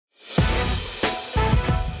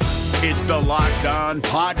It's the Locked On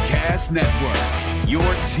Podcast Network, your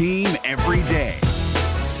team every day.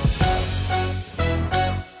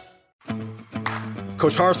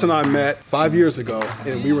 Coach Harsin and I met 5 years ago,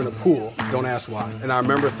 and we were in a pool. Don't ask why. And I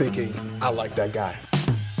remember thinking, I like that guy.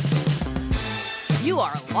 You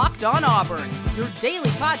are Locked On Auburn, your daily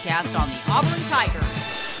podcast on the Auburn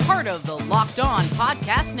Tigers. Part of the Locked On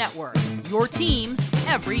Podcast Network, your team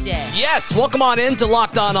every day. Yes, welcome on into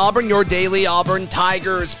Locked On Auburn, your daily Auburn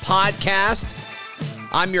Tigers podcast.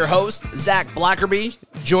 I'm your host, Zach Blackerby.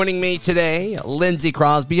 Joining me today, Lindsey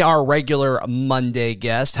Crosby, our regular Monday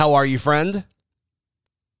guest. How are you, friend?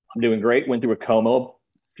 I'm doing great. Went through a coma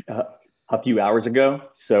a few hours ago,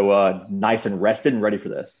 so nice and rested and ready for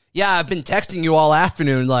this. Yeah, I've been texting you all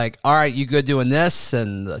afternoon, like, all right, you good doing this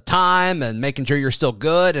and the time and making sure you're still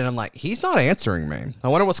good. And I'm like, he's not answering me. I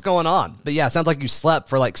wonder what's going on. But yeah, it sounds like you slept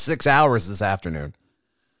for like 6 hours this afternoon.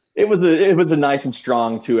 It was a nice and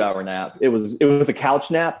strong 2-hour nap. It was a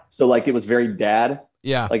couch nap, so like it was very dad.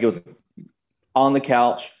 Yeah, like it was on the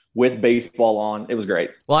couch with baseball on. It was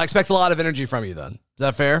great. Well, I expect a lot of energy from you then. Is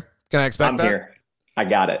that fair? Can I expect that? I'm here. I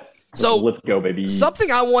got it. So let's go, baby.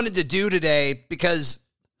 Something I wanted to do today, because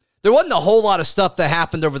there wasn't a whole lot of stuff that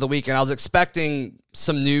happened over the weekend. I was expecting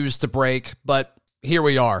some news to break, but here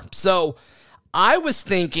we are. So I was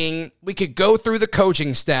thinking we could go through the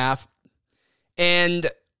coaching staff and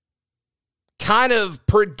kind of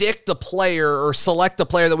predict the player or select the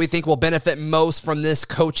player that we think will benefit most from this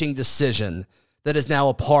coaching decision that is now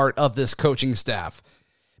a part of this coaching staff.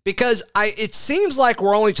 Because it seems like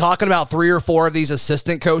we're only talking about 3 or 4 of these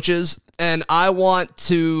assistant coaches, and I want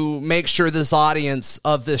to make sure this audience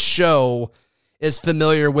of this show is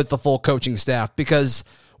familiar with the full coaching staff, because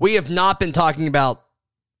we have not been talking about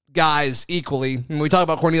guys equally. And we talk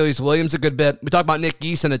about Cornelius Williams a good bit. We talk about Nick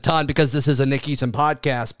Eason a ton because this is a Nick Eason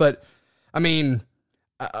podcast. But, I mean,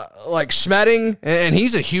 like Schmedding, and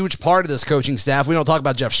he's a huge part of this coaching staff. We don't talk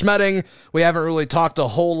about Jeff Schmedding. We haven't really talked a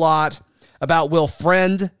whole lot about Will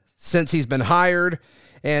Friend since he's been hired.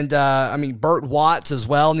 And, Bert Watts as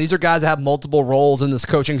well. And these are guys that have multiple roles in this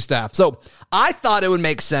coaching staff. So I thought it would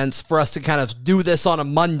make sense for us to kind of do this on a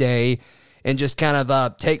Monday and just kind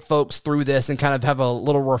of take folks through this and kind of have a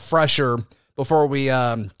little refresher before we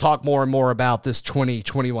talk more and more about this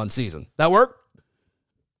 2021 season. That work?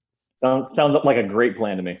 Sounds like a great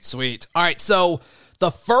plan to me. Sweet. All right, so the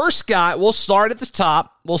first guy, we'll start at the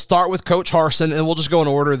top. We'll start with Coach Harsin, and we'll just go in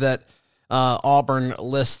order that Auburn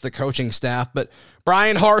lists the coaching staff. But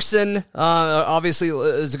Bryan Harsin, obviously,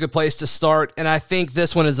 is a good place to start. And I think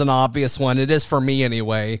this one is an obvious one. It is for me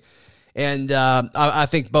anyway. And I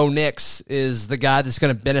think Bo Nix is the guy that's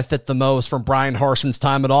going to benefit the most from Bryan Harsin's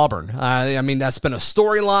time at Auburn. That's been a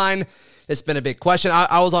storyline. It's been a big question.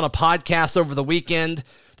 I was on a podcast over the weekend,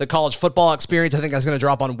 the College Football Experience. I think that's going to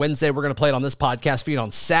drop on Wednesday. We're going to play it on this podcast feed on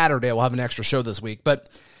Saturday. We'll have an extra show this week. But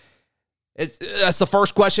that's the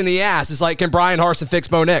first question he asked. Is like, can Bryan Harsin fix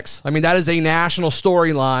Bo Nix? I mean, that is a national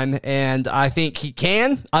storyline, and I think he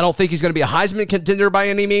can. I don't think he's going to be a Heisman contender by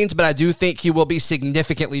any means, but I do think he will be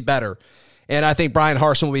significantly better. And I think Bryan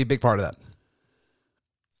Harsin will be a big part of that.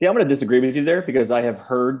 See, I'm going to disagree with you there, because I have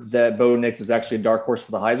heard that Bo Nix is actually a dark horse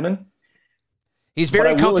for the Heisman. He's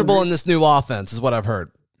very comfortable in this new offense, is what I've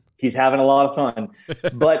heard. He's having a lot of fun.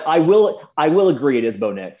 But I will agree it is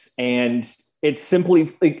Bo Nix. And it's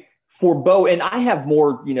simply like, for Bo, and I have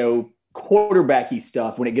more, quarterbacky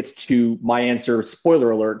stuff when it gets to my answer, spoiler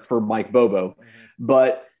alert, for Mike Bobo.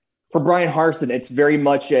 But for Bryan Harsin, it's very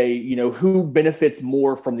much who benefits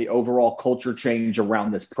more from the overall culture change around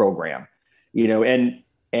this program, and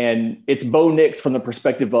it's Bo Nix from the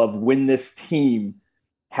perspective of when this team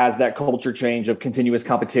has that culture change of continuous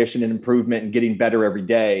competition and improvement and getting better every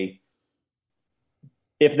day.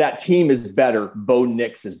 If that team is better, Bo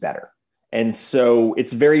Nix is better. And so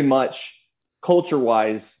it's very much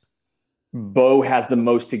culture-wise, Bo has the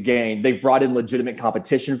most to gain. They've brought in legitimate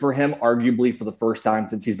competition for him, arguably for the first time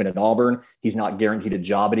since he's been at Auburn. He's not guaranteed a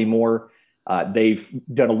job anymore. They've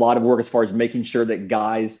done a lot of work as far as making sure that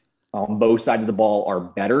guys on both sides of the ball are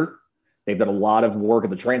better. They've done a lot of work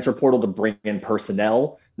at the transfer portal to bring in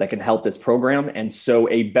personnel that can help this program. And so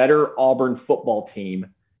a better Auburn football team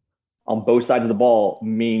on both sides of the ball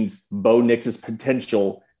means Bo Nix's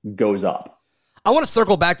potential goes up. I want to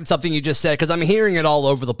circle back to something you just said, because I'm hearing it all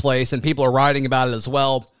over the place and people are writing about it as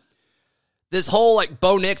well. This whole,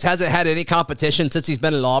 Bo Nix hasn't had any competition since he's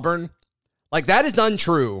been at Auburn. That is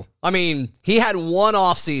untrue. I mean, he had one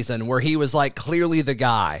off season where he was clearly the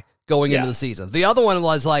guy going into the season. The other one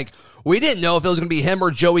was we didn't know if it was going to be him or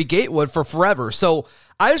Joey Gatewood for forever. So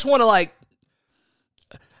I just want to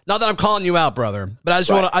not that I'm calling you out, brother, but I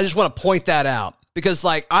just want to point that out. because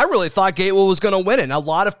like I really thought Gateway was going to win it. And a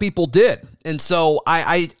lot of people did. And so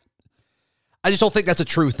I just don't think that's a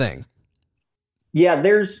true thing. Yeah,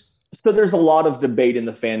 there's a lot of debate in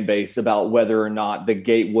the fan base about whether or not the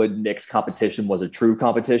Gatewood Knicks competition was a true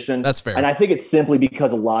competition. That's fair. And I think it's simply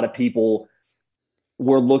because a lot of people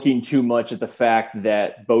were looking too much at the fact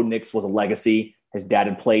that Bo Nix was a legacy. His dad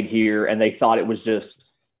had played here, and they thought it was just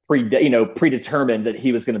predetermined that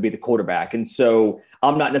he was going to be the quarterback. And so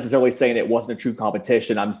I'm not necessarily saying it wasn't a true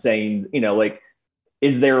competition. I'm saying,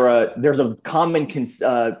 is there's a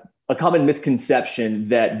common misconception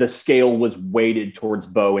that the scale was weighted towards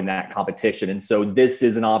Bo in that competition. And so this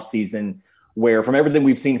is an offseason where, from everything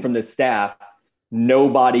we've seen from this staff,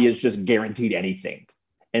 nobody is just guaranteed anything.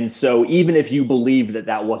 And so even if you believe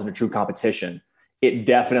that wasn't a true competition, it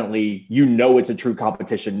definitely, it's a true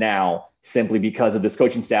competition now, simply because of this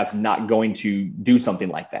coaching staff's not going to do something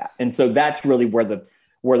like that. And so that's really where the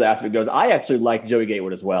aspect goes. I actually like Joey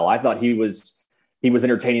Gatewood as well. I thought he was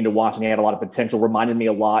entertaining to watch, and he had a lot of potential. Reminded me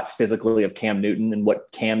a lot physically of Cam Newton and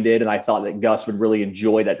what Cam did. And I thought that Gus would really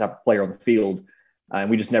enjoy that type of player on the field. And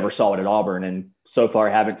we just never saw it at Auburn. And so far,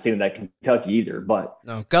 I haven't seen it at Kentucky either. But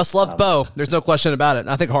no, Gus loved Bo. There's no question about it. And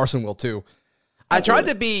I think Harsin will too. I tried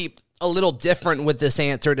to be a little different with this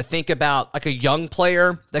answer, to think about like a young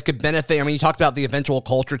player that could benefit. I mean, you talked about the eventual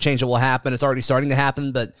culture change that will happen. It's already starting to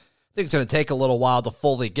happen, but I think it's going to take a little while to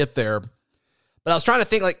fully get there. But I was trying to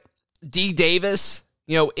think like D Davis,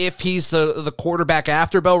 if he's the quarterback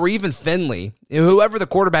after Bo, or even Finley, whoever the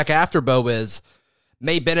quarterback after Bo is,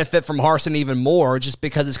 may benefit from Harsin even more, just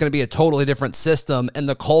because it's going to be a totally different system and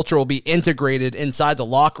the culture will be integrated inside the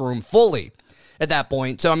locker room fully at that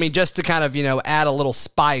point. So, I mean, just to kind of, add a little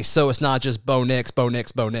spice so it's not just Bo Nix.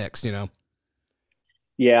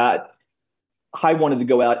 Yeah. I wanted to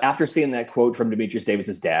go out after seeing that quote from Demetrius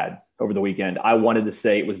Davis's dad over the weekend. I wanted to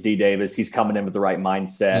say it was D Davis. He's coming in with the right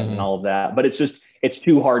mindset and all of that, but it's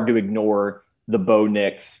too hard to ignore the Bo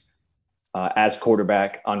Nix as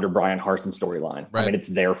quarterback under Brian Harsin storyline. Right. I mean, it's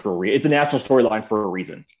there for it's a national storyline for a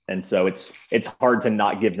reason. And so it's hard to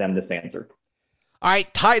not give them this answer. All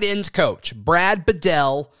right, tight ends coach, Brad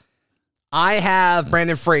Bedell. I have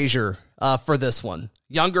Brandon Frazier for this one.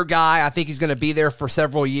 Younger guy. I think he's going to be there for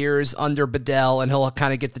several years under Bedell, and he'll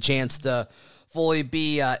kind of get the chance to fully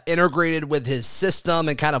be integrated with his system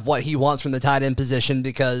and kind of what he wants from the tight end position,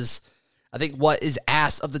 because I think what is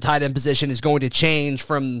asked of the tight end position is going to change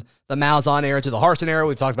from the Malzahn era to the Harsin era.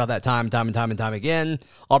 We've talked about that time again.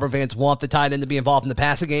 Auburn fans want the tight end to be involved in the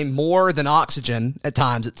passing game more than oxygen at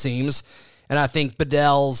times, it seems. And I think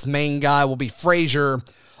Bedell's main guy will be Frazier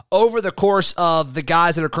over the course of the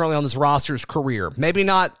guys that are currently on this roster's career. Maybe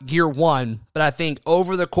not year one, but I think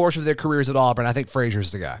over the course of their careers at Auburn, I think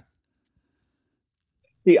Frazier's the guy.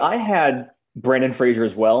 See, I had Brandon Frazier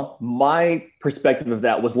as well. My perspective of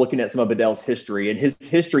that was looking at some of Bedell's history, and his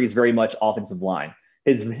history is very much offensive line.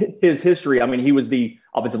 His history, I mean, he was the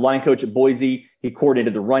offensive line coach at Boise. He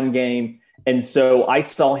coordinated the run game. And so I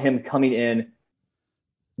saw him coming in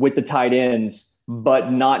with the tight ends,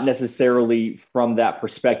 but not necessarily from that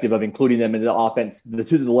perspective of including them in the offense to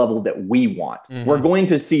the level that we want. Mm-hmm. We're going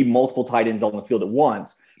to see multiple tight ends on the field at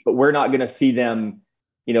once, but we're not going to see them,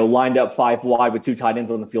 lined up 5 wide with 2 tight ends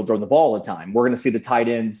on the field throwing the ball all the time. We're going to see the tight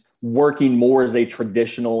ends working more as a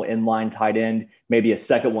traditional inline tight end, maybe a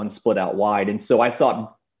second one split out wide. And so I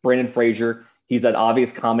thought Brandon Frazier, he's that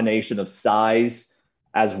obvious combination of size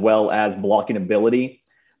as well as blocking ability,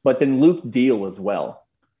 but then Luke Deal as well.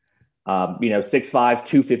 6'5",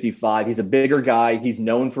 255. He's a bigger guy. He's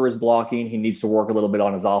known for his blocking. He needs to work a little bit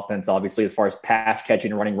on his offense, obviously, as far as pass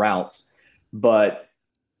catching and running routes. But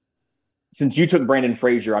since you took Brandon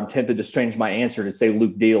Frazier, I'm tempted to change my answer to say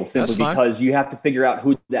Luke Deal, simply because you have to figure out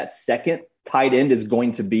who that second tight end is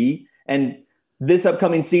going to be. And this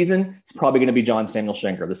upcoming season, it's probably going to be John Samuel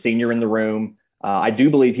Schenker, the senior in the room. I do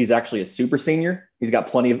believe he's actually a super senior. He's got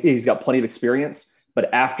plenty of experience.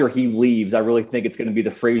 But after he leaves, I really think it's going to be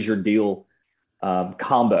the Frazier Deal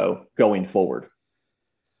combo going forward.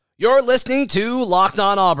 You're listening to Locked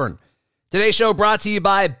On Auburn. Today's show brought to you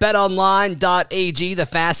by betonline.ag, the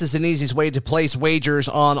fastest and easiest way to place wagers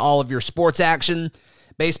on all of your sports action.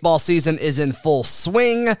 Baseball season is in full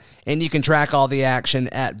swing, and you can track all the action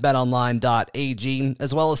at betonline.ag,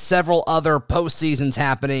 as well as several other postseasons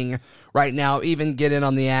happening right now. Even get in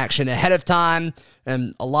on the action ahead of time,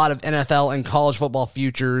 and a lot of NFL and college football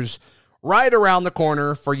futures right around the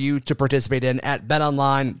corner for you to participate in at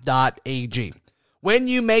betonline.ag. When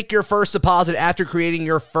you make your first deposit after creating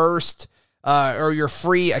your first or your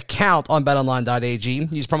free account on betonline.ag,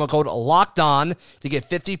 use promo code LOCKEDON to get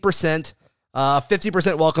 50%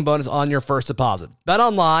 50% welcome bonus on your first deposit. Bet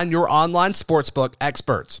Online, your online sportsbook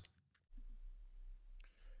experts.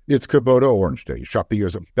 It's Kubota Orange Day. Shop the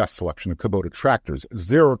year's best selection of Kubota tractors,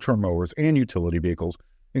 zero-turn mowers, and utility vehicles,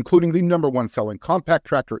 including the #1 selling compact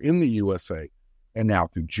tractor in the USA. And now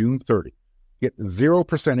through June 30, get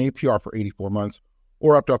 0% APR for 84 months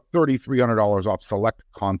or up to $3,300 off select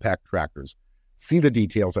compact tractors. See the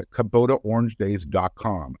details at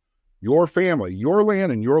KubotaOrangeDays.com. Your family, your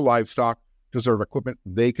land, and your livestock deserve equipment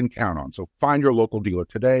they can count on. So find your local dealer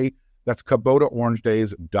today. That's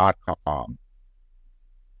KubotaOrangeDays.com.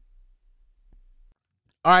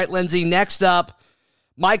 All right, Lindsay, next up,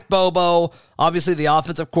 Mike Bobo, obviously the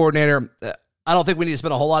offensive coordinator. I don't think we need to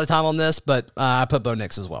spend a whole lot of time on this, but I put Bo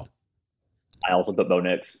Nix as well. I also put Bo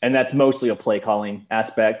Nix, and that's mostly a play calling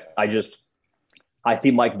aspect. I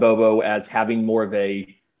see Mike Bobo as having more of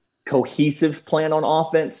a cohesive plan on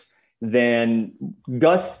offense than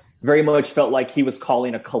Gus. Very much felt like he was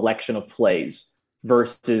calling a collection of plays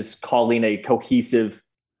versus calling a cohesive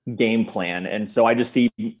game plan. And so I just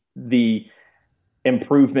see the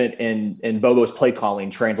improvement in Bobo's play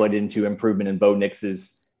calling translated into improvement in Bo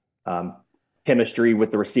Nix's chemistry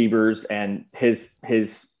with the receivers and his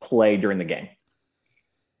play during the game.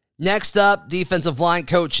 Next up, defensive line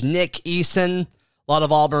coach Nick Eason. A lot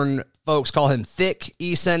of Auburn folks call him Thick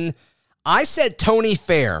Eason. I said Tony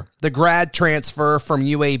Fair, the grad transfer from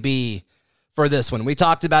UAB, for this one. We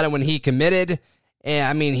talked about it when he committed. And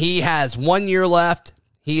I mean, he has 1 year left.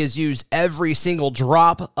 He has used every single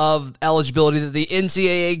drop of eligibility that the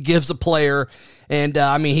NCAA gives a player. And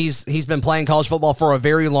I mean, he's been playing college football for a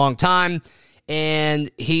very long time.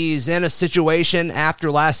 And he's in a situation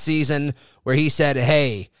after last season where he said,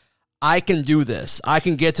 hey, I can do this. I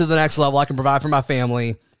can get to the next level. I can provide for my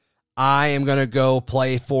family. I am going to go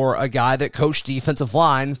play for a guy that coached defensive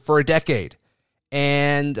line for a decade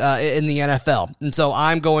and in the NFL. And so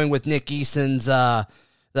I'm going with Nick Eason's or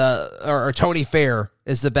Tony Fair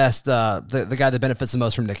is the best, the guy that benefits the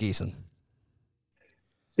most from Nick Eason.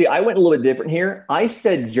 See, I went a little bit different here. I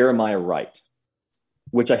said Jeremiah Wright,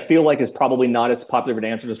 which I feel like is probably not as popular of an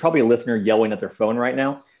answer. There's probably a listener yelling at their phone right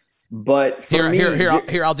now. But for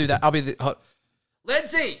here, I'll do that. I'll be the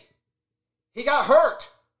Lindsay. He got hurt.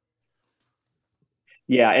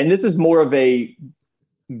 Yeah, and this is more of a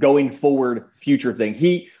going forward future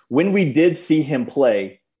thing. When we did see him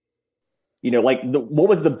play, what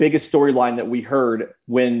was the biggest storyline that we heard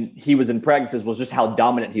when he was in practices was just how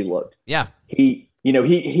dominant he looked. Yeah. He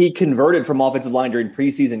converted from offensive line during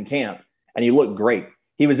preseason camp, and he looked great.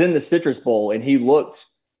 He was in the Citrus Bowl, and he looked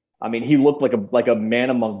like a man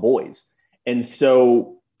among boys. And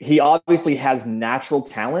so he obviously has natural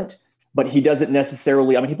talent, but he doesn't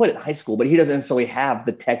necessarily, he played in high school, but he doesn't necessarily have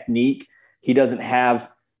the technique. He doesn't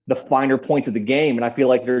have the finer points of the game. And I feel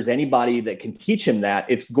like if there's anybody that can teach him that,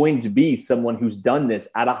 it's going to be someone who's done this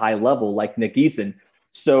at a high level like Nick Eason.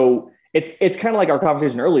 So it's kind of like our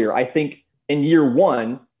conversation earlier. I think in year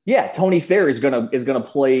one, Tony Fair is gonna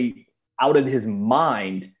play out of his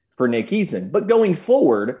mind for Nick Eason. But going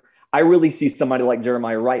forward, I really see somebody like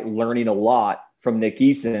Jeremiah Wright learning a lot from Nick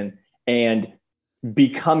Eason and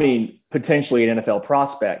becoming potentially an NFL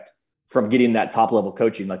prospect from getting that top level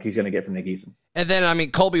coaching like he's going to get from Nick Eason. And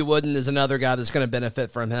then, Colby Wooden is another guy that's going to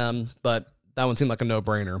benefit from him, but that one seemed like a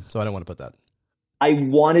no-brainer, so I don't want to put that. I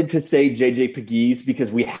wanted to say JJ Pegues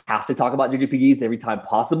because we have to talk about JJ Pegues every time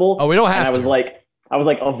possible. Oh, we don't have to. I was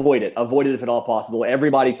like, avoid it if at all possible.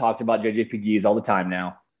 Everybody talks about JJ Pegues all the time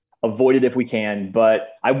now. Avoid it if we can, but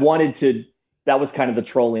I wanted to. That was kind of the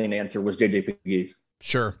trolling answer was JJ Pegues.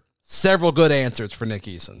 Sure, several good answers for Nick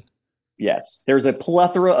Eason. Yes, there's a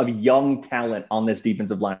plethora of young talent on this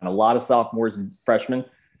defensive line, a lot of sophomores and freshmen.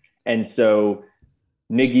 And so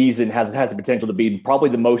Nick Eason has the potential to be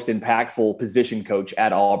probably the most impactful position coach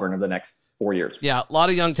at Auburn over the next 4 years. Yeah, a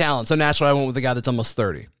lot of young talent. So naturally, I went with the guy that's almost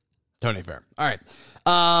 30, Tony Fair. All right.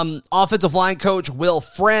 Offensive line coach Will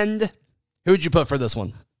Friend. Who'd you put for this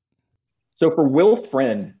one? So for Will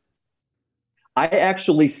Friend, I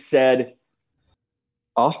actually said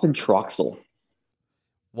Austin Troxell.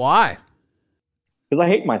 Why? Because I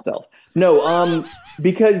hate myself. No,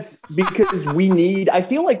 because I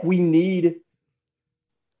feel like we need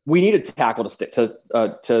a tackle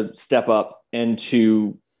to step up and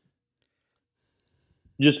to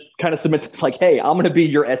just kind of submit like, hey, I'm going to be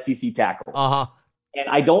your SEC tackle. And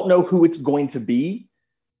I don't know who it's going to be,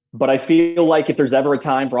 but I feel like if there's ever a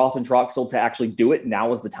time for Austin Troxell to actually do it,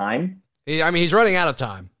 now is the time. He's running out of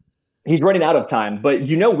time. He's running out of time, but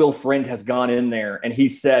Will Friend has gone in there and he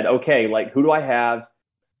said, okay, like, who do I have?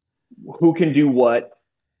 Who can do what?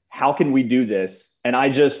 How can we do this? And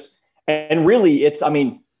really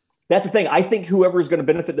the That's the thing. I think whoever's going to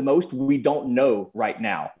benefit the most, we don't know right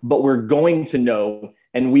now, but we're going to know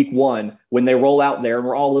in week 1 when they roll out there and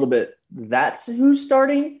we're all a little bit, that's who's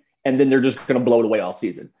starting. And then they're just going to blow it away all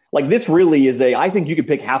season. Like this really is I think you could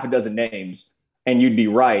pick half a dozen names and you'd be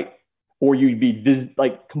right, or you'd be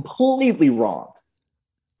completely wrong.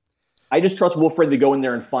 I just trust Wilfred to go in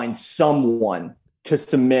there and find someone to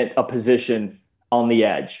cement a position on the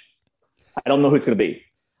edge. I don't know who it's going to be.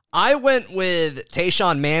 I went with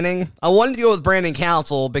Tayshawn Manning. I wanted to go with Brandon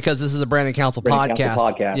Council because this is a Brandon Council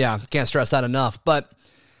podcast. Yeah, can't stress that enough. But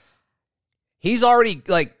he's already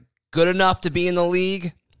good enough to be in the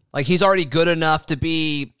league. Like he's already good enough to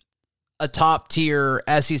be a top tier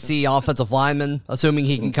SEC offensive lineman, assuming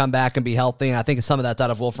he can come back and be healthy. And I think some of that's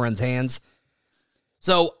out of Wilfred's hands.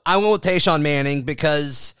 So I went with Tayshawn Manning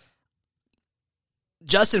because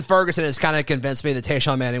Justin Ferguson has kind of convinced me that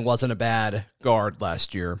Tayshawn Manning wasn't a bad guard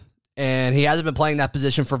last year. And he hasn't been playing that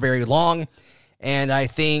position for very long. And I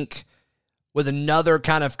think with another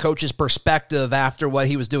kind of coach's perspective after what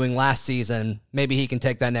he was doing last season, maybe he can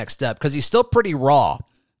take that next step because he's still pretty raw.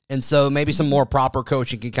 And so maybe some more proper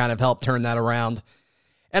coaching can kind of help turn that around.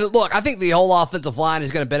 And look, I think the whole offensive line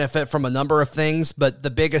is going to benefit from a number of things, but the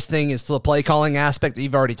biggest thing is the play calling aspect that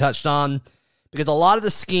you've already touched on. Because a lot of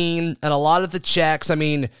the scheme and a lot of the checks, I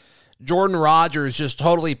mean, Jordan Rodgers just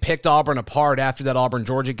totally picked Auburn apart after that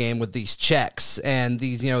Auburn-Georgia game with these checks and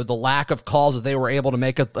these, the lack of calls that they were able to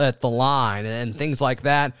make at the line and things like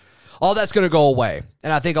that. All that's going to go away.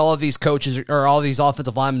 And I think all of these coaches or all these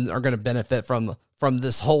offensive linemen are going to benefit from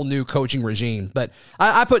this whole new coaching regime. But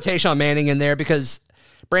I put Tayshawn Manning in there because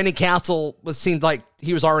Brandon Council seemed like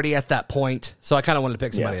he was already at that point. So I kind of wanted to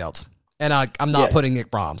pick somebody else. And I'm not putting Nick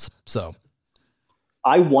Brahms, so.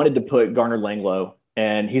 I wanted to put Garner Langlow,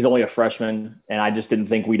 and he's only a freshman, and I just didn't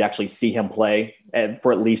think we'd actually see him play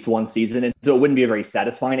for at least one season. And so it wouldn't be a very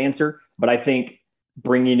satisfying answer. But I think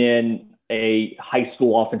bringing in a high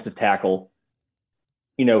school offensive tackle,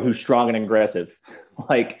 who's strong and aggressive,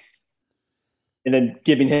 and then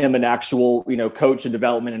giving him an actual, coach and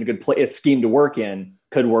development and a good scheme to work in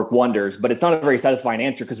could work wonders. But it's not a very satisfying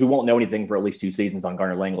answer because we won't know anything for at least 2 seasons on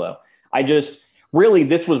Garner Langlow. Really,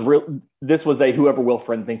 this was a whoever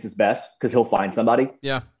Wilfred thinks is best because he'll find somebody.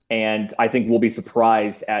 Yeah. And I think we'll be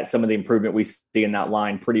surprised at some of the improvement we see in that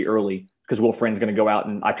line pretty early because Wilfred's going to go out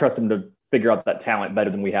and I trust him to figure out that talent better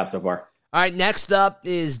than we have so far. All right, next up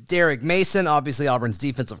is Derek Mason, obviously Auburn's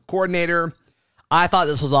defensive coordinator. I thought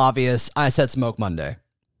this was obvious. I said Smoke Monday.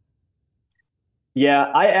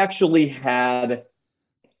 Yeah, I actually had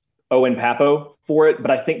Owen Papo for it,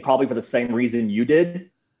 but I think probably for the same reason you did.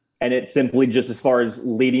 And it's simply just as far as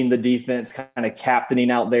leading the defense, kind of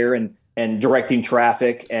captaining out there and directing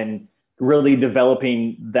traffic and really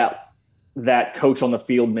developing that coach on the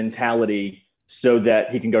field mentality so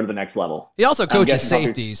that he can go to the next level. He also coaches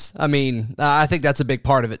safeties. I think that's a big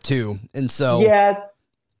part of it too. And so yeah,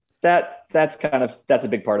 that's a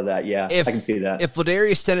big part of that. Yeah, I can see that. If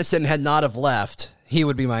Ladarius Tennyson had not have left, he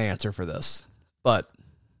would be my answer for this. But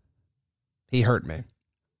he hurt me.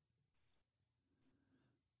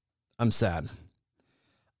 I'm sad.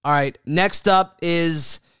 All right, next up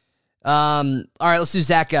is, let's do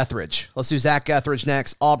Zach Etheridge. Let's do Zach Etheridge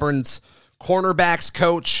next, Auburn's cornerbacks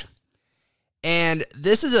coach. And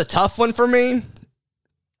this is a tough one for me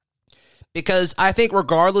because I think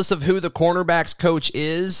regardless of who the cornerbacks coach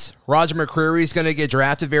is, Roger McCreary is going to get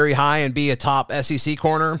drafted very high and be a top SEC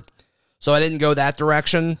corner. So I didn't go that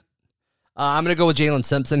direction. I'm going to go with Jalen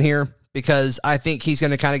Simpson here because I think he's going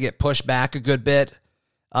to kind of get pushed back a good bit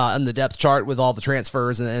in the depth chart with all the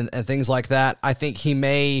transfers and things like that. I think he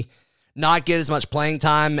may not get as much playing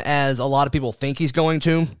time as a lot of people think he's going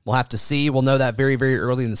to. We'll have to see. We'll know that very, very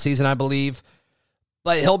early in the season, I believe.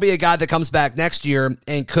 But he'll be a guy that comes back next year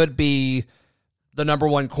and could be the number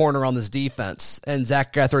one corner on this defense. And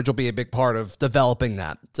Zach Etheridge will be a big part of developing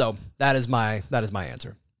that. So that is my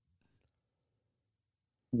answer.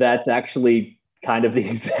 That's actually kind of the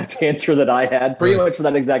exact answer that I had, pretty much for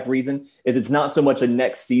that exact reason. Is it's not so much a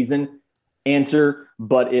next season answer,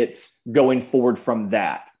 but it's going forward from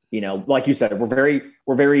that. Like you said,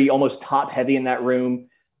 we're very almost top heavy in that room.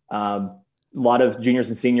 A lot of juniors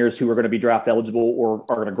and seniors who are going to be draft eligible or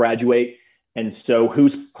are going to graduate. And so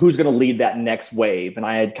who's going to lead that next wave? And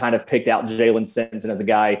I had kind of picked out Jalen Simpson as a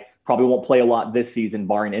guy, probably won't play a lot this season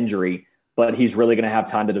barring injury, but he's really going to have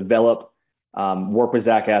time to develop, work with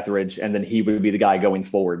Zach Etheridge, and then he would be the guy going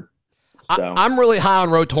forward. So I'm really high on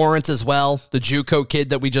Ro Torrance as well, the JUCO kid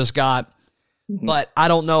that we just got. But I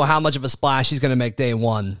don't know how much of a splash he's going to make day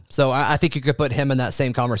one. So I think you could put him in that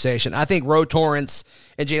same conversation. I think Ro Torrance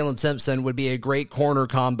and Jalen Simpson would be a great corner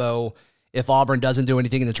combo if Auburn doesn't do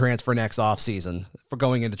anything in the transfer next offseason for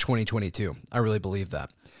going into 2022. I really believe that.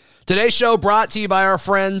 Today's show brought to you by our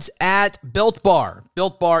friends at Built Bar.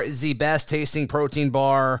 Built Bar is the best tasting protein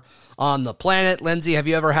bar on the planet. Lindsay, have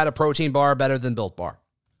you ever had a protein bar better than Built Bar?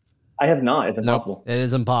 I have not. It's impossible. No, it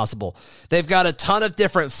is impossible. They've got a ton of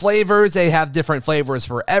different flavors. They have different flavors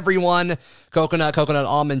for everyone. Coconut,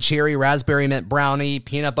 almond, cherry, raspberry mint brownie,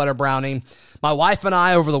 peanut butter brownie. My wife and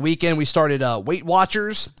I, over the weekend, we started Weight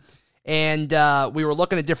Watchers, and we were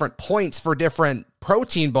looking at different points for different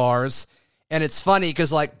protein bars. And it's funny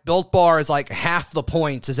because, like, Built Bar is like half the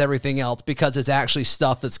points as everything else because it's actually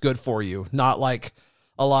stuff that's good for you, not like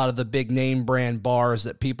a lot of the big name brand bars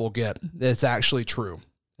that people get. It's actually true.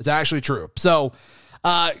 It's actually true. So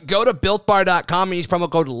go to BuiltBar.com and use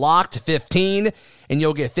promo code LOCKED15, and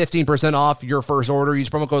you'll get 15% off your first order. Use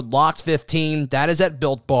promo code LOCKED15. That is at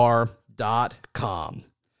BuiltBar.com.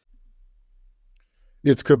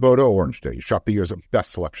 It's Kubota Orange Day. Shop the year's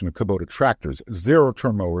best selection of Kubota tractors,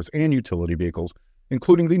 zero-turn mowers, and utility vehicles,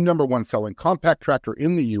 including the #1 selling compact tractor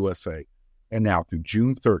in the USA. And now through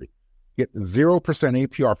June 30, get 0%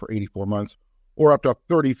 APR for 84 months or up to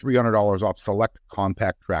 $3,300 off select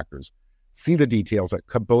compact tractors. See the details at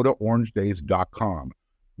KubotaOrangeDays.com.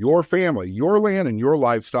 Your family, your land, and your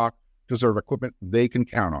livestock deserve equipment they can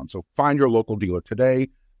count on. So find your local dealer today.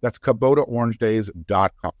 That's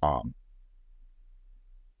KubotaOrangeDays.com.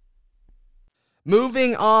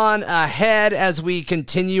 Moving on ahead as we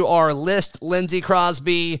continue our list, Lindsey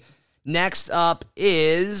Crosby. Next up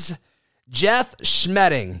is Jeff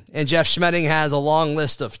Schmedding. And Jeff Schmedding has a long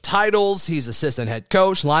list of titles. He's assistant head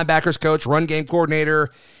coach, linebackers coach, run game coordinator,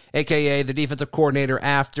 a.k.a. the defensive coordinator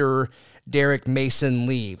after Derek Mason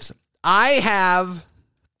leaves. This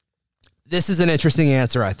is an interesting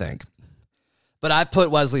answer, I think, but I put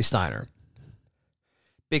Wesley Steiner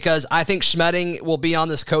because I think Schmedding will be on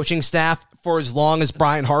this coaching staff for as long as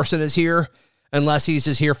Brian Harsin is here, unless he's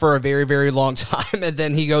just here for a very, very long time, and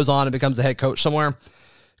then he goes on and becomes a head coach somewhere,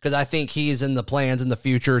 because I think he's in the plans in the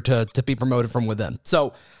future to be promoted from within.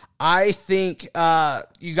 So I think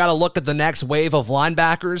you got to look at the next wave of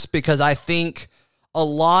linebackers, because I think a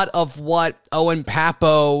lot of what Owen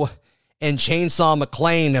Papo and Chainsaw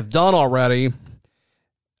McClain have done already,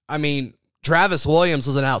 I mean, Travis Williams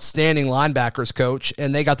was an outstanding linebackers coach,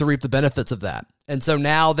 and they got to reap the benefits of that. And so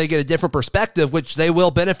now they get a different perspective, which they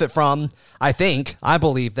will benefit from, I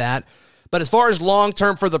believe that. But as far as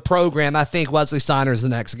long-term for the program, I think Wesley Steiner is the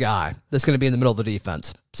next guy that's going to be in the middle of the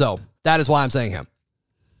defense. So that is why I'm saying him.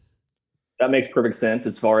 That makes perfect sense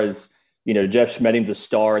as far as, Jeff Schmedding's a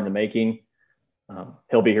star in the making.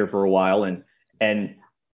 He'll be here for a while. And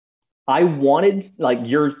I wanted,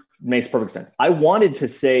 yours makes perfect sense. I wanted to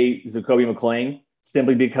say Zakoby McClain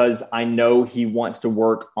simply because I know he wants to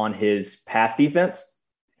work on his pass defense.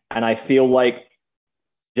 And I feel like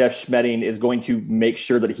Jeff Schmedding is going to make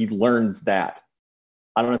sure that he learns that.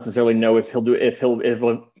 I don't necessarily know if it'll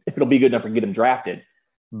be good enough to get him drafted,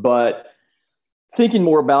 but thinking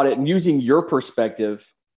more about it and using your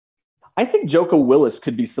perspective, I think Joko Willis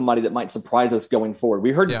could be somebody that might surprise us going forward.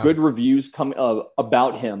 We heard good reviews come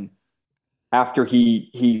about him after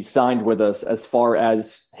he signed with us, as far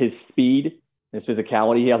as his speed, his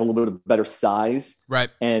physicality. He has a little bit of better size. Right.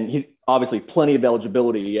 And he's obviously plenty of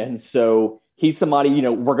eligibility. And so he's somebody,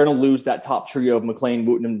 we're going to lose that top trio of McClain,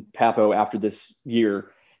 Wooten, and Papo after this year.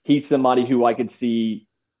 He's somebody who I could see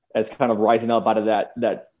as kind of rising up out of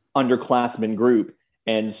that underclassmen group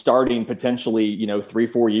and starting potentially,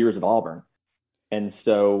 3-4 years at Auburn. And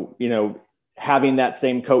so, having that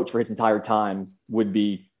same coach for his entire time would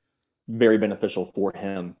be very beneficial for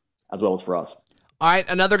him as well as for us. All right,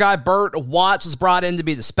 another guy, Bert Watts, was brought in to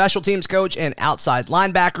be the special teams coach and outside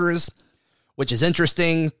linebackers, which is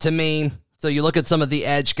interesting to me. So you look at some of the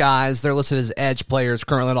edge guys, they're listed as edge players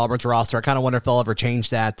currently on Auburn's roster. I kind of wonder if they'll ever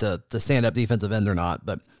change that to stand-up defensive end or not.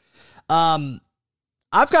 But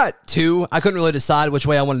I've got two. I couldn't really decide which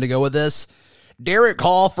way I wanted to go with this. Derek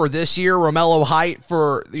Hall for this year, Romello Height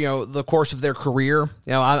for the course of their career.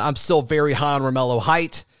 I'm still very high on Romello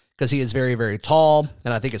Height, because he is very, very tall,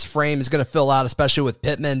 and I think his frame is going to fill out, especially with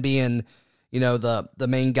Pittman being, the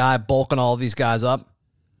main guy bulking all of these guys up.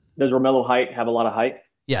 Does Romello Height have a lot of height?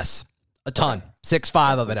 Yes, a ton.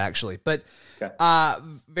 6'5" of it, actually. But okay.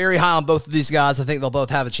 Very high on both of these guys. I think they'll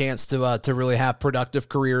both have a chance to really have productive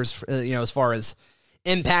careers, as far as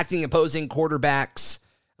impacting opposing quarterbacks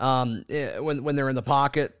when they're in the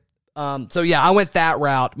pocket. So, yeah, I went that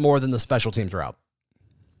route more than the special teams route.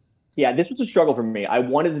 Yeah, this was a struggle for me. I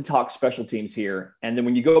wanted to talk special teams here. And then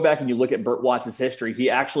when you go back and you look at Bert Watts' history, he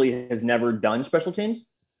actually has never done special teams.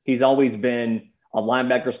 He's always been a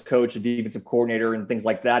linebackers coach, a defensive coordinator, and things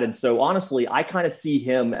like that. And so honestly, I kind of see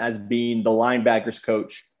him as being the linebackers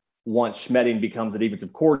coach once Schmedding becomes a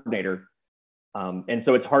defensive coordinator. And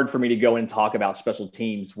so it's hard for me to go and talk about special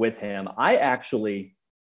teams with him.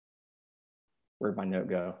 Where'd my note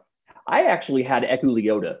go? I actually had Eku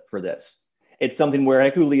Leota for this. It's something where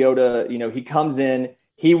Eku Leota, he comes in,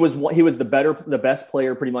 he was the best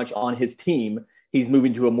player pretty much on his team. He's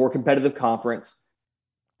moving to a more competitive conference.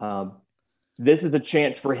 This is a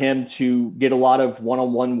chance for him to get a lot of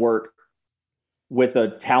one-on-one work with a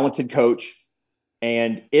talented coach.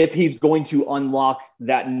 And if he's going to unlock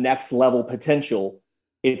that next level potential,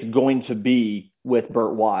 it's going to be with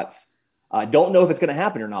Burt Watts. I don't know if it's going to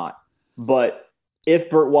happen or not, but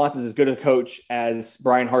if Burt Watts is as good a coach as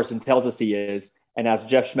Brian Harsin tells us he is, and as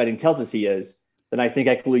Jeff Schmedding tells us he is, then I think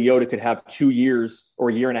Eku Leota could have 2 years or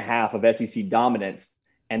a year and a half of SEC dominance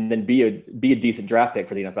and then be a decent draft pick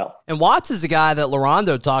for the NFL. And Watts is the guy that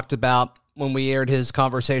Larondo talked about when we aired his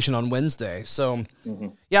conversation on Wednesday. So,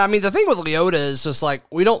 yeah, I mean, the thing with Leota is just like,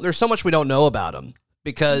 there's so much we don't know about him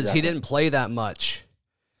because he didn't play that much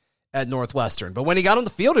at Northwestern. But when he got on the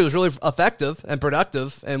field, he was really effective and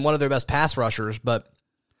productive and one of their best pass rushers. But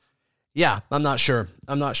yeah, I'm not sure.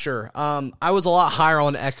 I was a lot higher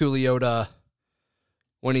on Eku Leota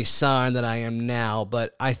when he signed than I am now,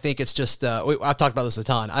 but I think it's just, I've talked about this a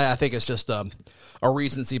ton. I think it's just a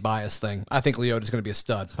recency bias thing. I think Leota's going to be a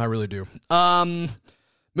stud. I really do.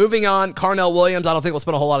 Moving on, Carnell Williams, I don't think we'll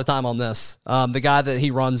spend a whole lot of time on this. The guy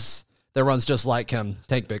that runs just like him,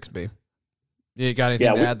 Tank Bixby. You got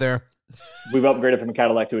anything to add there? We've upgraded from a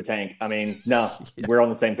Cadillac to a tank. I mean, no, we're on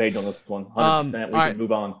the same page on this one. 100%. We can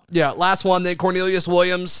move on. Yeah, last one then, Cornelius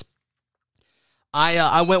Williams.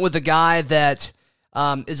 I went with the guy that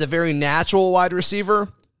is a very natural wide receiver.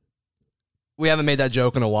 We haven't made that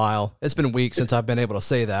joke in a while. It's been weeks since I've been able to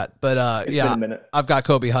say that. But it's been a minute. I've got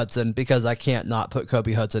Kobe Hudson because I can't not put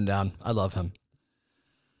Kobe Hudson down. I love him.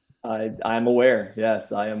 I'm aware.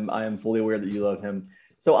 Yes, I am fully aware that you love him.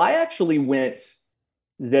 So I actually went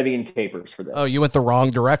Zevian Capers for this. Oh, you went the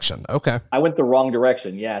wrong direction. Okay. I went the wrong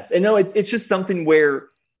direction, yes. And no, it's just something where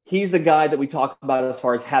he's the guy that we talk about as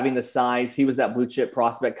far as having the size. He was that blue chip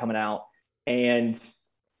prospect coming out. And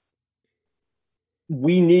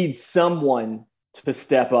we need someone to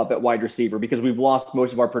step up at wide receiver because we've lost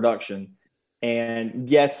most of our production. And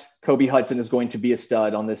yes, Kobe Hudson is going to be a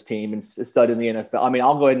stud on this team and a stud in the NFL. I mean,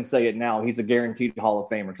 I'll go ahead and say it now. He's a guaranteed Hall of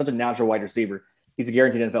Famer. Such a natural wide receiver. He's a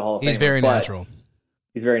guaranteed NFL Hall of Famer. He's very natural.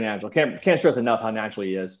 He's very natural. Can't stress enough how natural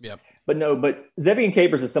he is. Yep. But Zevian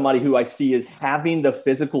Capers is somebody who I see as having the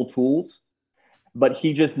physical tools, but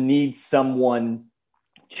he just needs someone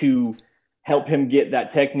to help him get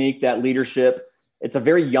that technique, that leadership. It's a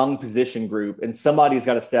very young position group, and somebody's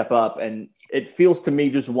got to step up. And it feels to me,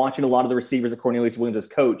 just watching a lot of the receivers that Cornelius Williams has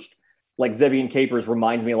coached, like Zevian Capers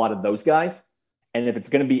reminds me a lot of those guys. And if it's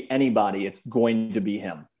going to be anybody, it's going to be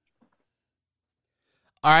him.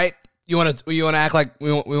 All right. You want to act like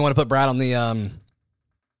we want to put Brad on the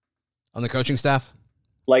coaching staff?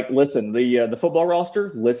 Like, listen, the football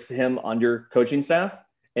roster lists him under coaching staff.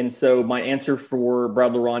 And so my answer for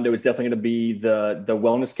Brad Larondo is definitely going to be the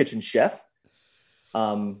wellness kitchen chef.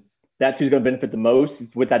 That's who's going to benefit the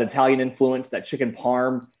most with that Italian influence, that chicken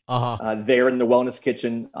parm there in the wellness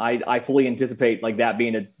kitchen. I fully anticipate like that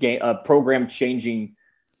being a program changing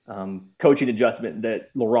coaching adjustment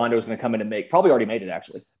that Larondo is going to come in and make. Probably already made it,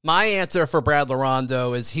 actually. My answer for Brad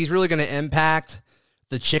Larondo is he's really going to impact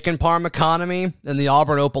the chicken parm economy in the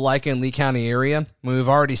Auburn, Opelika, and Lee County area. We've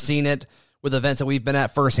already seen it with events that we've been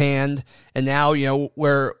at firsthand. And now,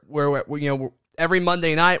 where every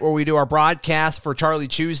Monday night where we do our broadcast for Charlie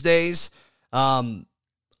Tuesdays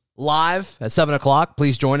live at 7 o'clock.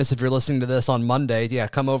 Please join us if you're listening to this on Monday. Yeah,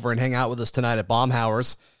 come over and hang out with us tonight at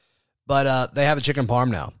Baumhauer's. But they have a chicken parm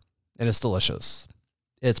now, and it's delicious.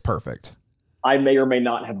 It's perfect. I may or may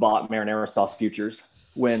not have bought marinara sauce futures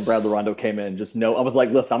when Brad Larondo came in. Just know, I was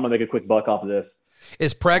like, listen, I'm going to make a quick buck off of this.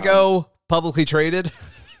 Is Prego publicly traded?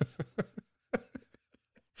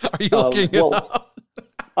 Are you looking it up?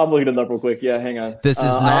 I'm looking it up real quick. Yeah, hang on. This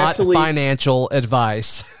is not financial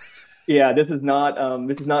advice. Yeah, this is not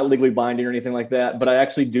legally binding or anything like that. But I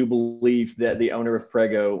actually do believe that the owner of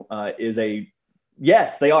Prego is a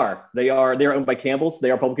yes. They are. They are owned by Campbell's.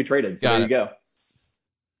 They are publicly traded. So there you go.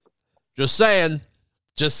 Just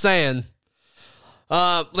saying.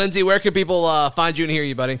 Lindsay, where can people find you and hear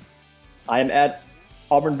you, buddy? I am at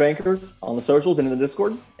Auburn Banker on the socials and in the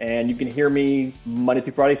Discord. And you can hear me Monday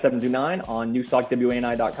through Friday, 7 to 9 on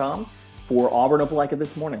newstalkwani.com for Auburn Opelika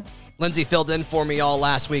this morning. Lindsay filled in for me all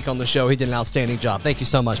last week on the show. He did an outstanding job. Thank you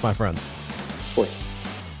so much, my friend. Of course.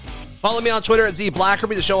 Follow me on Twitter at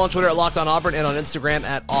ZBlackerby, the show on Twitter at Locked On Auburn, and on Instagram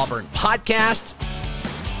at Auburn Podcast.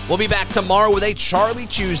 We'll be back tomorrow with a Charlie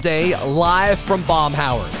Tuesday live from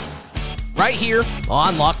Baumhauer's, right here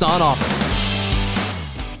on Locked On Auburn.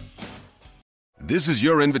 This is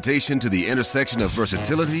your invitation to the intersection of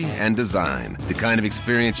versatility and design. The kind of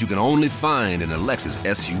experience you can only find in a Lexus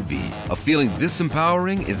SUV. A feeling this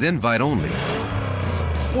empowering is invite only.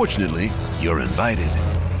 Fortunately, you're invited.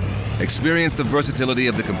 Experience the versatility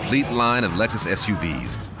of the complete line of Lexus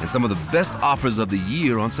SUVs and some of the best offers of the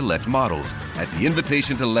year on select models at the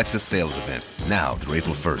Invitation to Lexus sales event, now through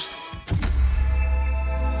April 1st.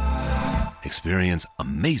 Experience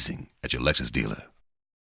amazing at your Lexus dealer.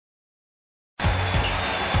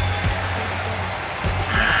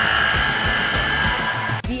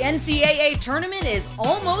 The NCAA tournament is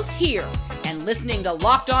almost here, and listening to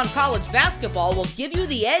Locked On College Basketball will give you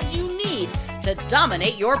the edge you need to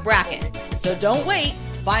dominate your bracket. So don't wait.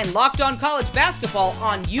 Find Locked On College Basketball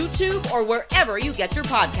on YouTube or wherever you get your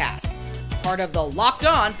podcasts. Part of the Locked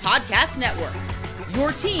On Podcast Network.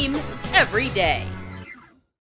 Your team every day.